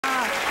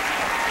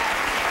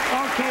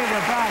Okay,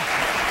 we're back.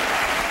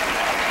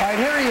 All right,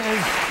 here he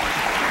is.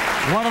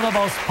 One of the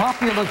most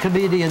popular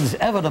comedians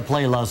ever to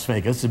play Las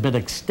Vegas has been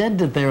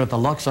extended there at the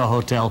Luxor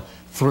Hotel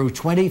through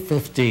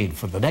 2015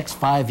 for the next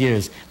 5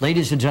 years.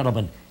 Ladies and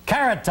gentlemen,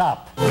 Carrot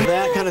Top.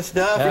 That kind of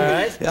stuff. All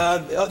right.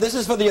 This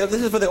is for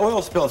the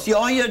oil spill. See,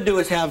 all you do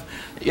is have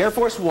Air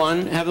Force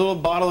One, have a little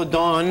bottle of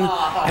Dawn,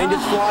 and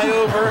just fly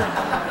over,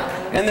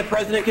 and the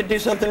president could do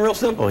something real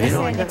simple. You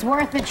know, it's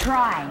worth a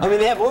try. I mean,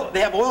 they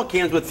have oil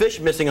cans with fish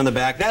missing on the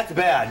back. That's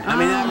bad. I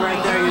mean, that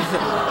right there. You say,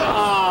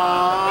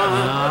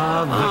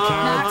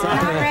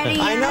 Not ready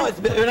yet? I know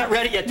we're not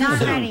ready yet. Too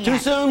soon. Too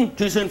soon.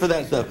 Too soon for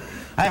that stuff.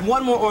 I have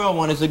one more oil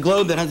one. It's a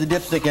globe that has a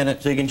dipstick in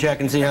it, so you can check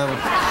and see how.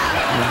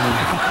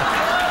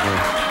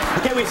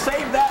 Okay, we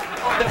saved that.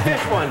 The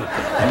fish one.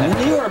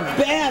 You are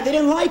bad. They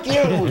didn't like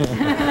you.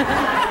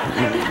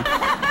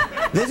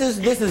 This is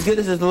good.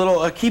 This is a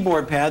little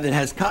keyboard pad that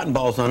has cotton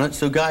balls on it,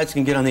 so guys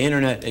can get on the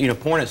internet, you know,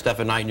 porn and stuff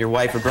at night, and your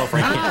wife or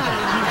girlfriend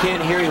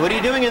can't hear you. What are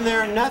you doing in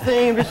there?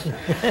 Nothing. I'm just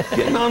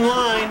getting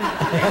online.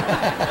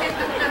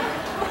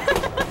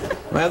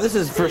 Well, this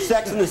is for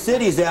Sex and the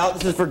City's out.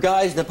 This is for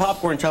guys, the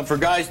popcorn chump, for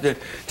guys to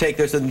take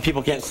this so that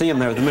people can't see them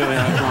there at the movie.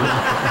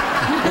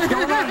 What's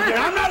going on here?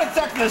 I'm not a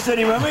Sex and the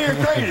City movie. You're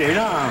crazy.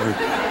 No.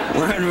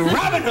 We're in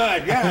Robin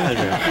Hood.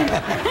 Yeah.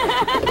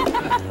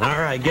 All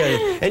right, good.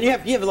 And you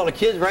have a lot of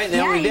kids, right? They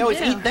always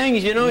eat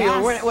things, you know.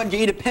 Yes. What, did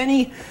you eat a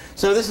penny?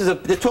 So this is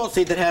the toilet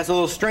seat that has a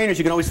little strainers.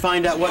 You can always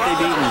find out what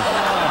they've eaten.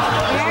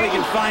 So you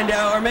can find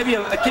out, or maybe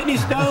a kidney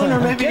stone, or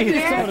maybe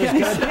Very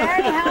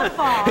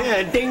helpful.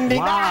 Yeah, ding ding.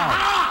 Wow.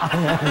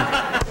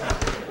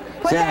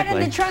 Put that in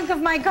the trunk of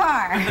my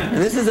car. And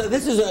this is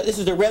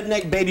a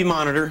redneck baby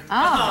monitor.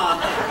 Oh.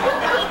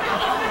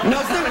 No,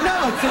 it's not,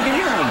 no, so you can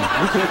hear him.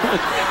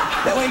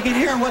 That way you can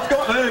hear him. What's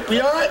going on?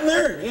 You all right in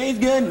there? Yeah, he's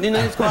good. You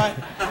know, he's quiet.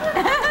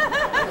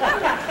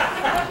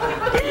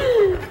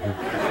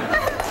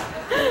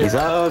 He's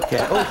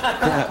okay. Oh,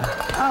 crap.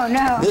 Oh,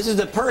 no. This is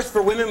the purse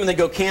for women when they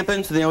go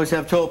camping, so they always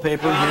have toilet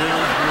paper. You know?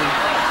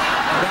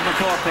 I got my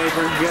toilet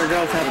paper. Your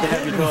girls have to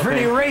have your toilet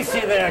Pretty paper. racy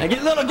there.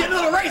 Get a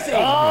little racy.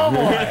 Oh,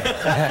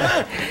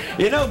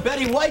 boy. You know,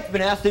 Betty White's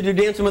been asked to do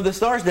Dancing with the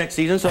Stars next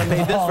season, so I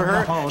made this for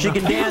her. No, She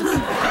can dance. She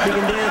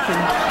can dance.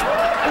 And